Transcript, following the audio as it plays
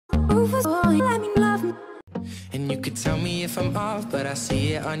let me love me. And you could tell me if I'm off, but I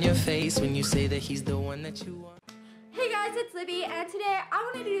see it on your face when you say that he's the one that you want. Hey guys, it's Libby, and today I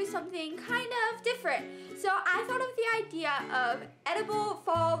wanted to do something kind of different. So I thought of the idea of edible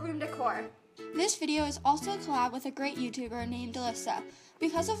fall room decor. This video is also a collab with a great YouTuber named Alyssa.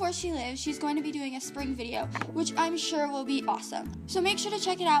 Because of where she lives, she's going to be doing a spring video, which I'm sure will be awesome. So make sure to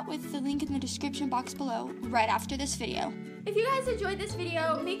check it out with the link in the description box below right after this video. If you guys enjoyed this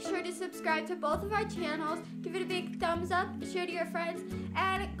video, make sure to subscribe to both of our channels, give it a big thumbs up, share to your friends,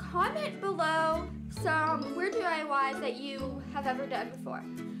 and comment below some weird DIYs that you have ever done before.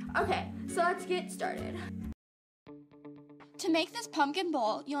 Okay, so let's get started. To make this pumpkin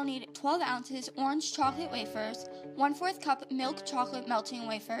bowl, you'll need 12 ounces orange chocolate wafers, 1/4 cup milk chocolate melting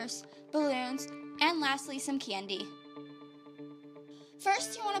wafers, balloons, and lastly some candy.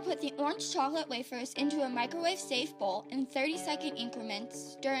 First, you want to put the orange chocolate wafers into a microwave-safe bowl in 30-second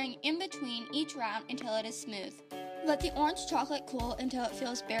increments, stirring in between each round until it is smooth. Let the orange chocolate cool until it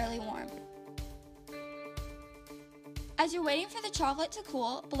feels barely warm. As you're waiting for the chocolate to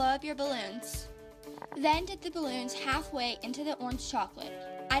cool, blow up your balloons. Then dip the balloons halfway into the orange chocolate.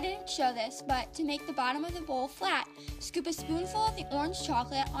 I didn't show this, but to make the bottom of the bowl flat, scoop a spoonful of the orange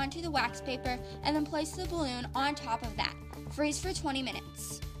chocolate onto the wax paper and then place the balloon on top of that. Freeze for 20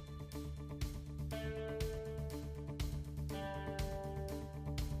 minutes.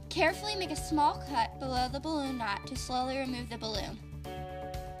 Carefully make a small cut below the balloon knot to slowly remove the balloon.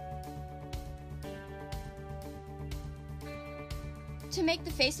 To make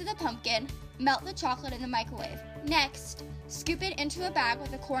the face of the pumpkin, melt the chocolate in the microwave. Next, scoop it into a bag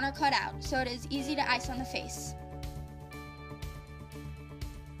with a corner cut out so it is easy to ice on the face.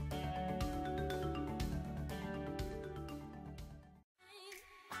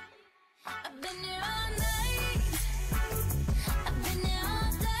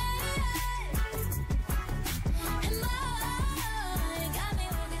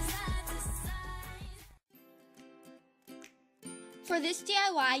 For this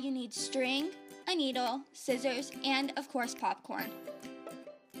DIY, you need string, a needle, scissors, and of course popcorn.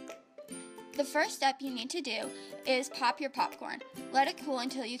 The first step you need to do is pop your popcorn. Let it cool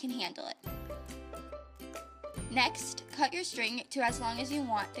until you can handle it. Next, cut your string to as long as you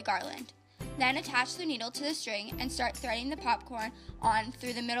want the garland. Then attach the needle to the string and start threading the popcorn on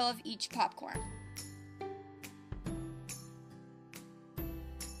through the middle of each popcorn.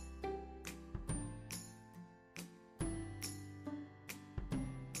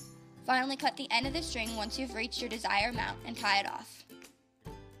 Finally, cut the end of the string once you've reached your desired amount and tie it off.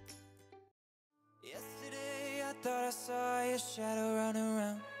 Yesterday I thought I saw your shadow running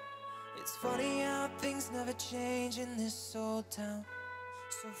around. It's funny how things never change in this old town.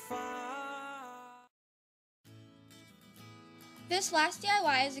 So far. This last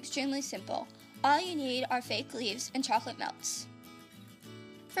DIY is extremely simple. All you need are fake leaves and chocolate melts.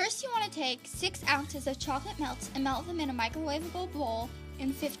 First, you want to take 6 ounces of chocolate melts and melt them in a microwavable bowl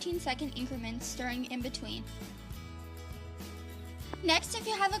in 15-second increments, stirring in between. Next, if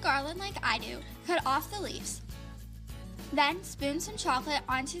you have a garland like I do, cut off the leaves. Then spoon some chocolate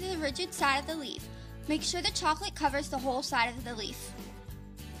onto the rigid side of the leaf. Make sure the chocolate covers the whole side of the leaf.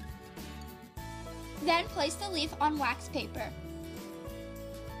 Then place the leaf on wax paper.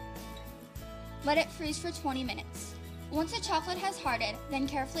 Let it freeze for 20 minutes. Once the chocolate has hardened, then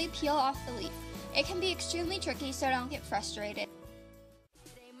carefully peel off the leaf. It can be extremely tricky, so don't get frustrated.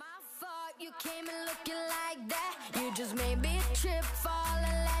 You came in looking like that. You just made me trip, fall and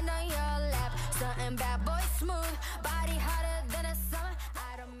land on your lap. Something bad boy smooth, body hotter than a summer.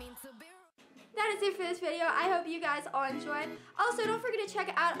 I don't mean to be. That is it for this video. I hope you guys all enjoyed. Also, don't forget to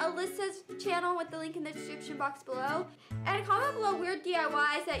check out Alyssa's channel with the link in the description box below. And comment below weird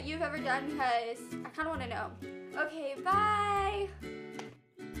DIYs that you've ever done because I kind of want to know. Okay, bye!